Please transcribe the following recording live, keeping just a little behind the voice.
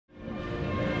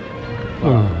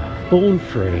Oh, born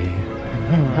free.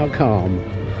 How calm.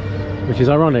 Which is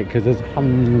ironic because there's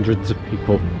hundreds of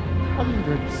people.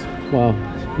 Hundreds. Well,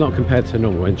 not compared to a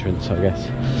normal entrance, I guess.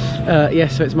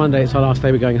 Yes, so it's Monday, it's our last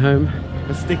day, we're going home.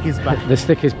 The stick is back. The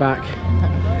stick is back.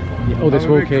 All this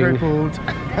walking.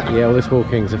 Yeah, all this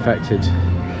walking's affected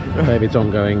David's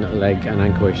ongoing leg and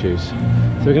ankle issues. So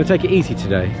we're going to take it easy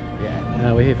today.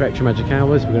 Yeah. We're here for extra magic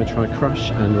hours. We're going to try Crush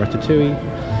and Ratatouille.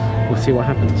 We'll see what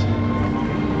happens.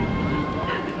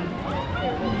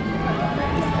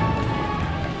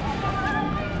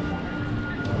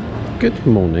 Good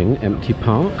morning, empty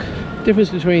park.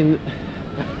 Difference between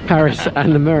Paris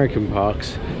and American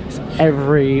parks is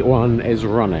everyone is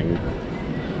running.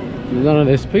 None of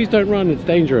this, please don't run, it's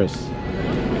dangerous.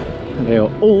 They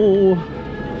are all...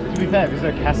 To be fair, there's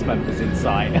no cast members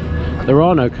inside. There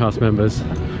are no cast members.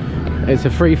 It's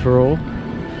a free-for-all.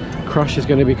 Crush is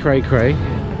going to be cray-cray.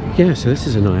 Yeah, so this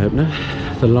is an eye-opener.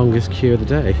 The longest queue of the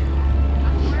day.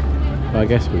 But I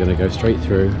guess we're going to go straight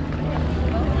through.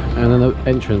 And then the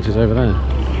entrance is over there.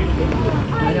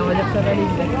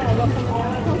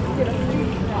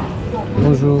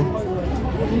 Bonjour.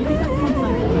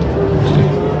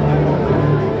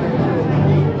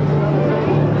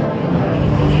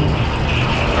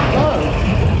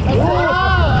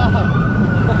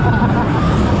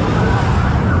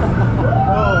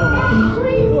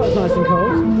 That's nice and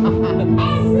cold.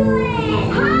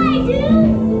 Hi, dude!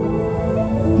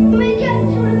 We get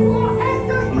to more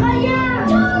Australia!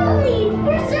 Totally!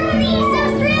 We're some of these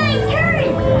Australian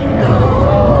currency!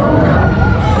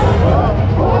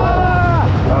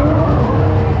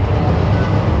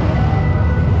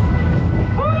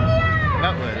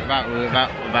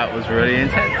 That was really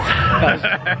intense.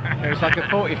 It was like a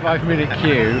 45-minute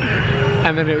queue,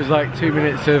 and then it was like 2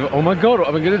 minutes of, oh my god, what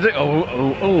am I going to do?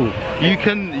 Oh. You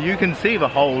can see the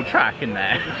whole track in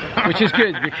there. Which is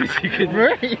good, because you can...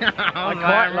 Really? I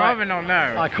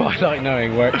quite like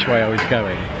knowing which way I was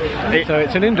going. So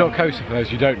it's an indoor coaster for those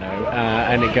who don't know,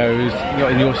 and it goes,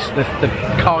 the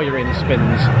car you're in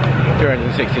spins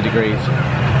 360 degrees,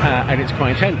 and it's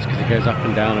quite intense because it goes up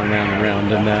and down and round and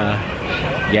round, and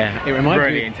yeah, it reminds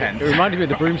really me. Intense. It reminded me of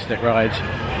the broomstick ride.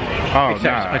 Oh,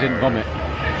 except no. I didn't vomit.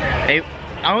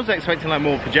 I was expecting like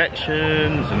more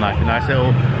projections and like a nice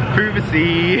little through the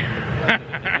sea.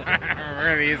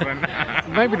 Really isn't.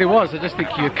 Maybe there was. I just think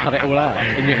you cut it all out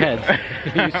in your head.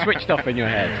 You switched off in your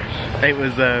head. It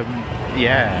was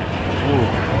yeah.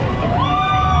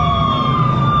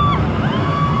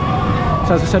 Ooh.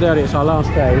 So as I said earlier, it's our last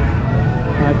day.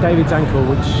 David's ankle,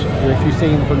 which if you've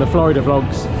seen from the Florida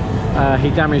vlogs, he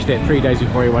damaged it 3 days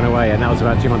before he went away, and that was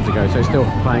about 2 months ago, so it's still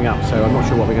playing up, so I'm not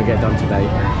sure what we're going to get done today.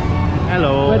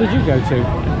 Hello. Where did you go to?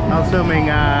 I was filming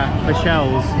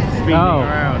Michelle's spinning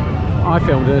around. I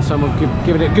filmed her, someone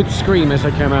giving it a good scream as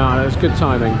they came out. It was good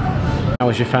timing. How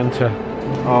was your Fanta?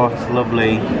 Oh, it's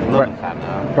lovely. Lovely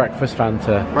Fanta. Breakfast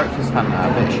Fanta. Breakfast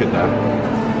Fanta, a bit of sugar.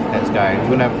 Let's go.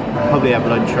 We're going to probably have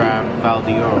lunch around Val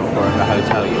D'Europe or in the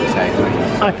hotel, you were saying.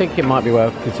 I think it might be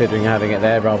worth considering having it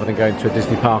there rather than going to a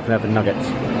Disney park and having nuggets.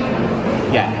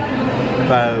 Yeah.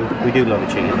 So, we do love a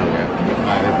chicken nugget.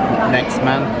 Next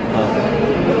man.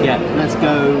 Yeah, let's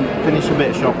go finish a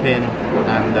bit of shopping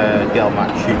and get on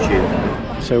that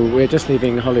choo-choo. So we're just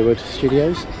leaving Hollywood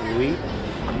Studios.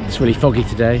 It's really foggy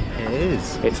today. It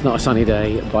is. It's not a sunny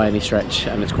day by any stretch,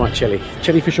 and it's quite chilly.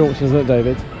 Chilly for shorts, isn't it,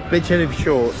 David? Bit chilly for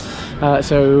shorts.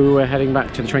 So we're heading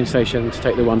back to the train station to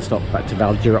take the one stop back to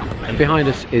Val D'Europe. And behind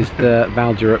us is the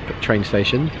Val D'Europe train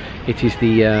station. It is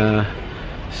the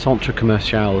Centre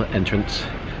Commercial entrance.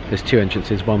 There's two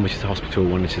entrances, one which is the hospital,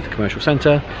 one which is the commercial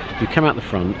centre. You come out the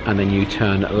front and then you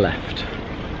turn left.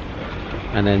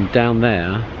 And then down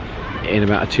there, in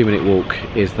about a 2-minute walk,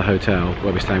 is the hotel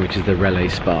where we're staying, which is the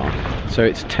Relais Spa. So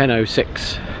it's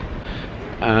 10:06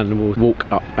 and we'll walk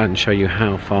up and show you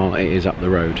how far it is up the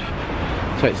road.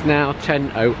 So it's now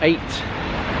 10:08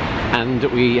 and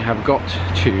we have got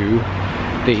to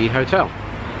the hotel.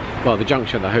 Well, the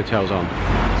junction the hotel's on.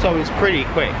 So it's pretty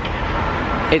quick.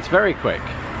 It's very quick.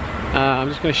 I'm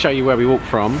just going to show you where we walk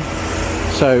from.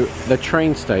 So the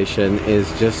train station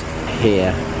is just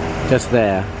here, just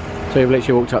there. So we've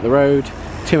literally walked up the road,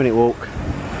 2-minute walk,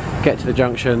 get to the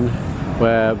junction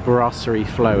where Brasserie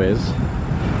Flo is.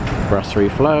 Brasserie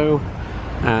Flo,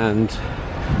 and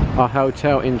our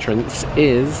hotel entrance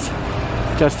is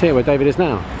just here where David is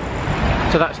now.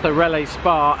 So that's the Relais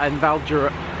Spa and Val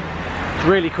D'Europe. It's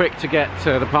really quick to get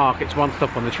to the park. It's one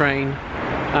stop on the train,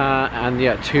 and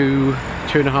yeah,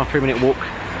 2.5–3 minute walk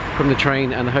from the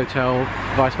train and the hotel,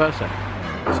 vice versa.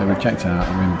 So we've checked out,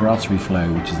 we're in Brasserie Flo,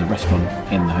 which is the restaurant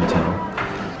in the hotel.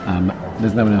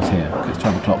 there's no one else here. It's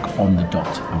 12 o'clock on the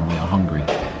dot and we are hungry.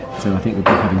 So I think we'll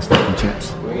be having steak and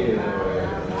chips. We've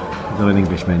got an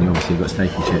English menu, obviously we've got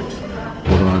steak and chips.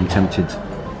 Although I'm tempted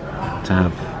to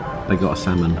have, they got a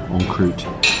salmon en croûte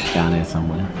down here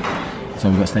somewhere. So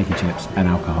we've got steak and chips and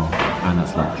alcohol, and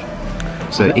that's lunch.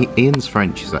 So Ian's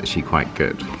French is actually quite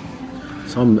good.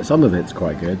 Some of it's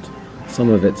quite good. Some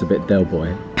of it's a bit Del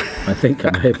Boy. I think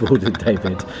I may have ordered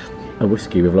David a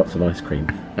whiskey with lots of ice cream.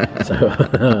 So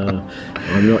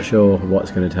I'm not sure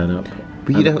what's going to turn up.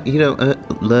 But you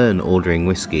don't learn ordering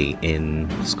whiskey in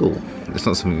school. It's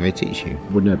not something they teach you.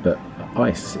 Well, no, but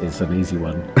ice is an easy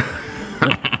one.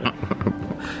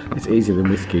 It's easier than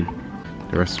whiskey.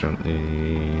 The restaurant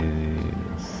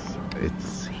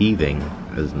it's heaving,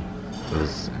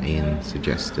 as Ian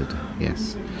suggested.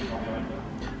 Yes.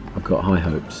 I've got high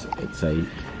hopes. It's a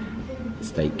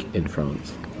steak in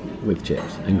France with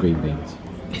chips and green beans.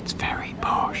 It's very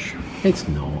posh. It's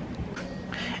not.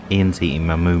 Ian's eating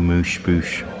my mooch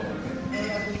boosh.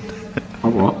 A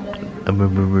what? A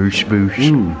mooch boosh.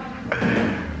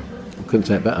 I couldn't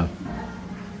say it better.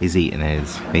 He's eating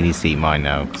his. He needs to eat mine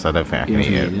now because I don't think I can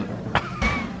eat it.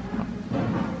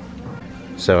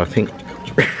 So I think.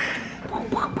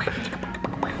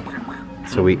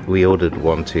 So we ordered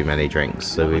one too many drinks.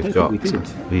 So we've got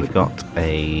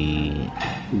a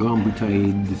Grand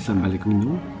Bouteille de Saint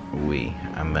Pellegrino.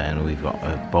 and then we've got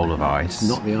a bowl of ice.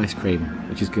 Not the ice cream,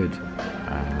 which is good.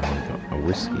 And we've got a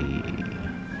whiskey.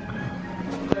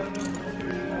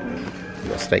 We've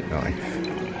got a steak knife.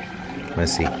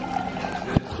 Let's see.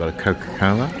 We've got a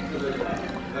Coca-Cola.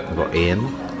 We've got Ian.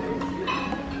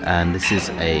 And this is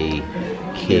a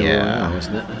Kia. Wow,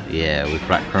 isn't it? Yeah, with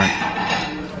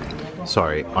blackcurrant.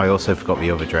 Sorry, I also forgot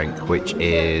the other drink, which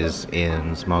is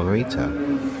Ian's margarita.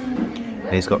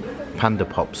 And he's got Panda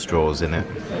Pop straws in it.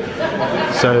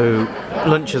 So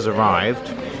lunch has arrived,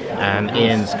 and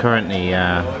Ian's currently.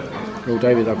 Oh,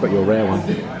 David, I've got your rare one.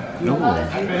 Do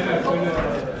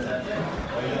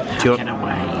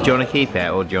you want to keep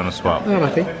it, or do you want to swap? Oh, I'm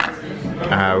happy.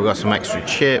 We've got some extra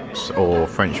chips, or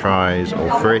French fries, or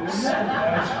frites.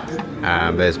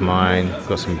 There's mine. We've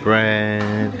got some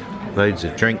bread. Loads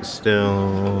of drinks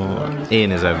still.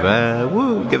 Ian is over there.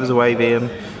 Woo! Give us a wave, Ian.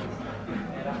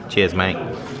 Cheers, mate.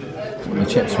 The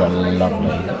chips were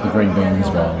lovely. The green beans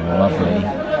were lovely.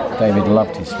 David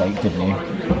loved his steak, didn't you?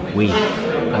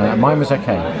 Mine was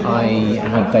okay. I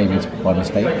had David's by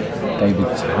mistake.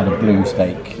 David's had a blue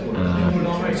steak,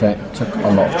 so it took a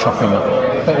lot of chopping up.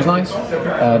 But it was nice.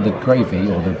 The gravy,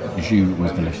 or the jus,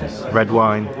 was delicious. Red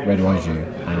wine jus.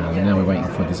 And now we're waiting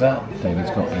for dessert. David's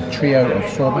got a trio of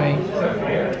sorbet,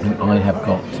 and I have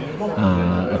got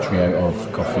a trio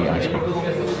of coffee ice cream.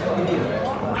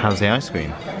 How's the ice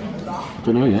cream? I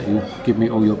don't know yet. You give me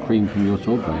all your cream from your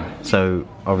sorbet. So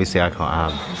obviously I can't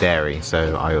have dairy,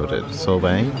 so I ordered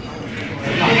sorbet.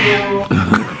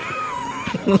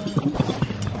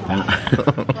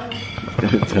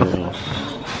 Don't turn it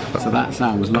off. So that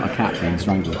sound was not a cat being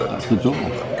strangled. That's the door.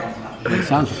 It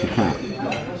sounds like a cat.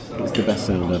 It's the best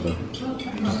sound ever.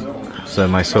 So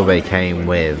my sorbet came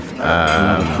with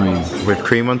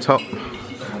cream on top.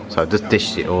 So I've just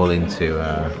dished it all into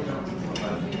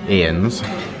Ian's.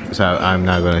 So I'm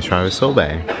now going to try a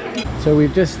sorbet. So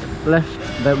we've just left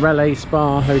the Relais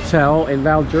Spa hotel in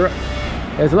Val D'Europe.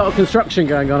 There's a lot of construction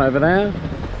going on over there.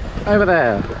 Over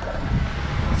there.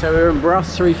 So we're in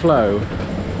Brasserie Flo.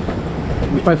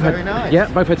 We both had, very nice. Yeah,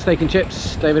 both had steak and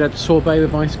chips. David had sorbet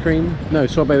with ice cream. No,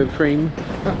 sorbet with cream.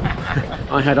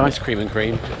 I had ice cream and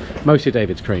cream. Mostly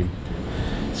David's cream.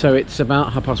 So it's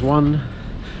about 1:30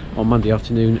 on Monday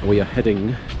afternoon. We are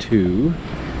heading to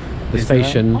the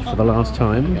station for the last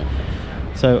time. Okay.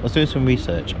 So I was doing some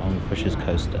research on Fisher's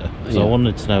Coaster. So I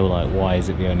wanted to know, like, why is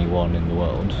it the only one in the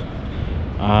world?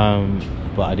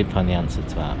 But I didn't find the answer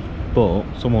to that. But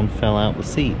someone fell out the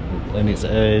seat, and it's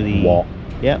early. What?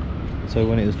 Yep. So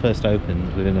when it was first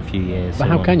opened, within a few years. But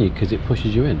how can you? Because it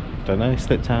pushes you in. Don't know.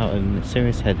 Slipped out and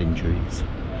serious head injuries.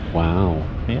 Wow.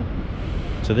 Yeah.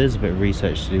 So there's a bit of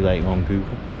research to do later on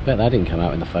Google. Bet that didn't come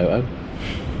out in the photo.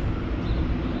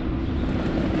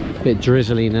 A bit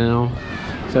drizzly now.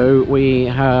 So we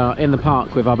are in the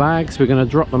park with our bags. We're going to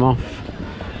drop them off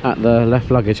at the left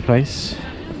luggage place,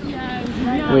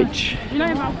 which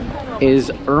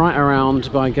is right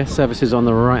around by guest services on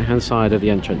the right hand side of the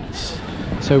entrance.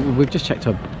 So we've just checked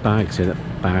our bags in at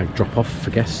bag drop off for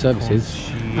guest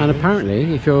services, and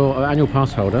apparently if you're an annual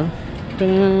pass holder,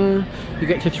 you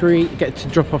get to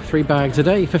drop off 3 bags a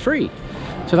day for free.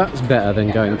 So that's better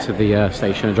than going to the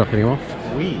station and dropping them off.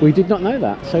 We did not know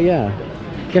that. So yeah,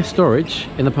 guest storage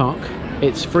in the park,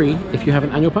 it's free if you have an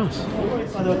annual pass.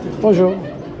 Bonjour.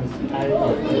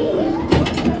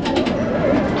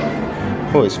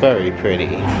 Oh, it's very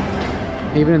pretty.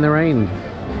 Even in the rain,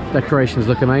 decorations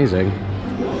look amazing.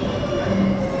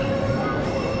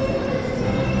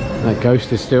 That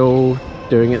ghost is still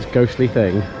doing its ghostly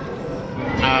thing.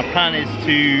 Our plan is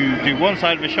to do one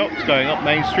side of the shops going up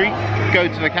Main Street, go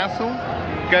to the castle,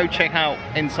 go check out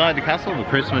inside the castle, the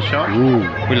Christmas shop. Ooh.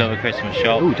 We love a Christmas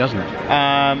shop. Ooh, doesn't it?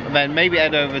 Then maybe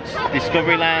head over to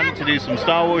Discoveryland to do some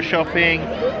Star Wars shopping,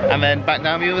 and then back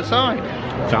down the other side.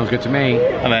 Sounds good to me.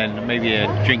 And then maybe a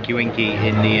drinky winky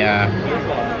in the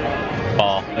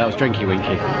bar. That was Drinky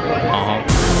Winky.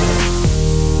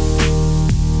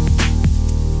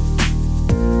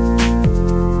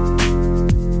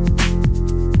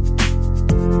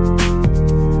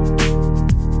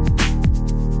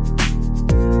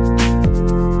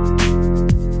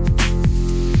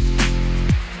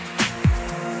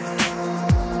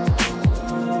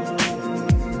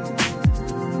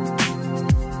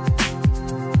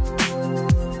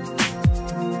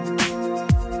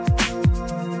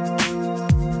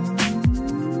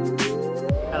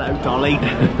 Dolly.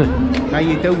 How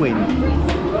you doing?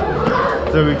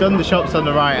 So we've done the shops on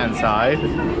the right hand side.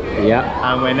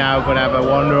 Yeah. And we're now going to have a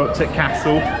wander up to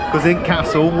Castle. Because in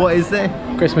Castle, what is there?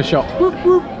 Christmas shop. Whoop,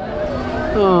 whoop.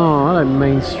 Oh, hello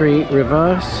Main Street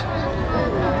reverse.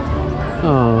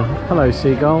 Oh, hello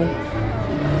Seagull.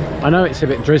 I know it's a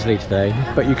bit drizzly today,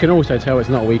 but you can also tell it's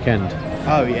not a weekend.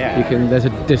 Oh yeah. You can. There's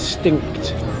a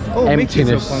distinct emptiness.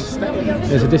 Mickey's up on stage.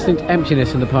 There's a distinct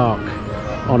emptiness in the park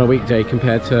on a weekday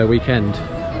compared to a weekend.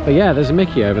 But yeah, there's a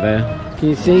Mickey over there. Can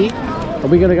you see? Are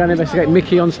we going to go and investigate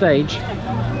Mickey on stage?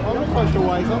 I'm not quite sure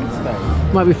why he's on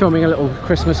stage. Might be filming a little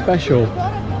Christmas special.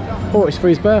 Or it's for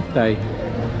his birthday.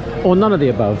 Or none of the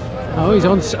above. Oh, he's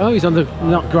on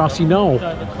the grassy knoll.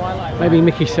 Maybe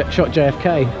Mickey shot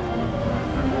JFK.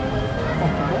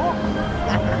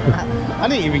 I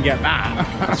didn't even get that.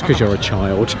 That's because you're a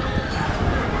child.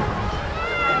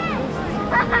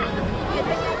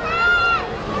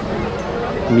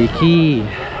 Mickey.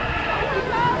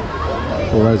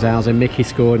 All those hours in Mickey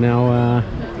score now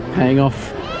paying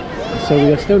off. So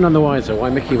we are still none the wiser why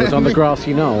Mickey was on the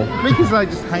grassy knoll. Mickey's like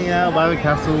just hanging out by the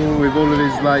castle with all of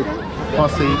his like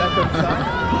posse.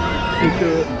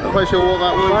 I'm quite sure what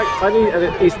that was.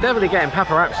 Like, he's definitely getting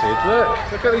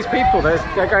paparazzi. Look at these people.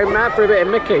 They're going mad for a bit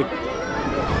of Mickey.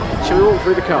 Shall we walk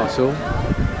through the castle?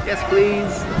 Yes,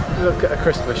 please. Look at a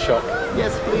Christmas shop.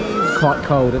 Yes, please. Quite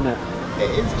cold, isn't it? It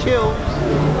is chill.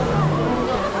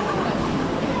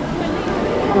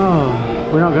 Oh,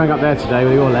 we're not going up there today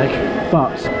with your leg,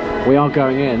 but we are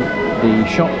going in the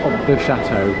shop of the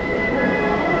chateau,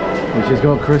 which has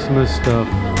got Christmas stuff.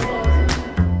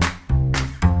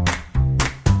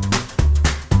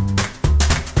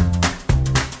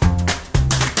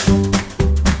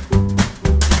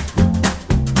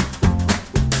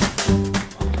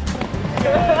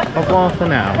 Au revoir for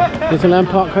now. Disneyland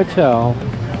Park Hotel.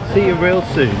 See you real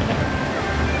soon.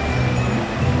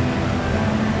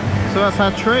 So that's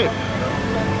our trip.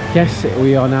 Yes,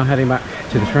 we are now heading back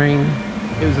to the train.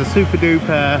 It was a super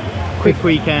duper quick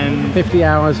weekend. 50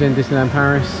 hours in Disneyland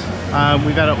Paris.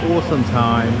 We've had an awesome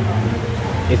time.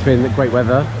 It's been great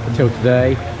weather until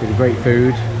today, with great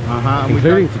food,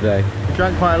 including today. We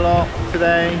drank quite a lot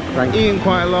today, eaten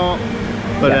quite a lot,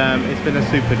 but it's been a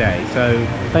super day. So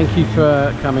thank you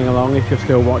for coming along. If you're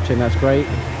still watching, that's great.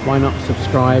 Why not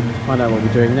subscribe, find out what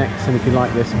we're doing next, and if you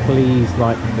like this, please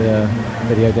like the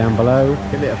video down below.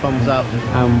 Give it a thumbs up.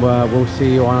 And we'll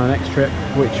see you on our next trip,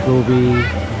 which will be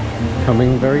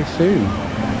coming very soon.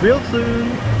 Real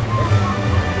soon.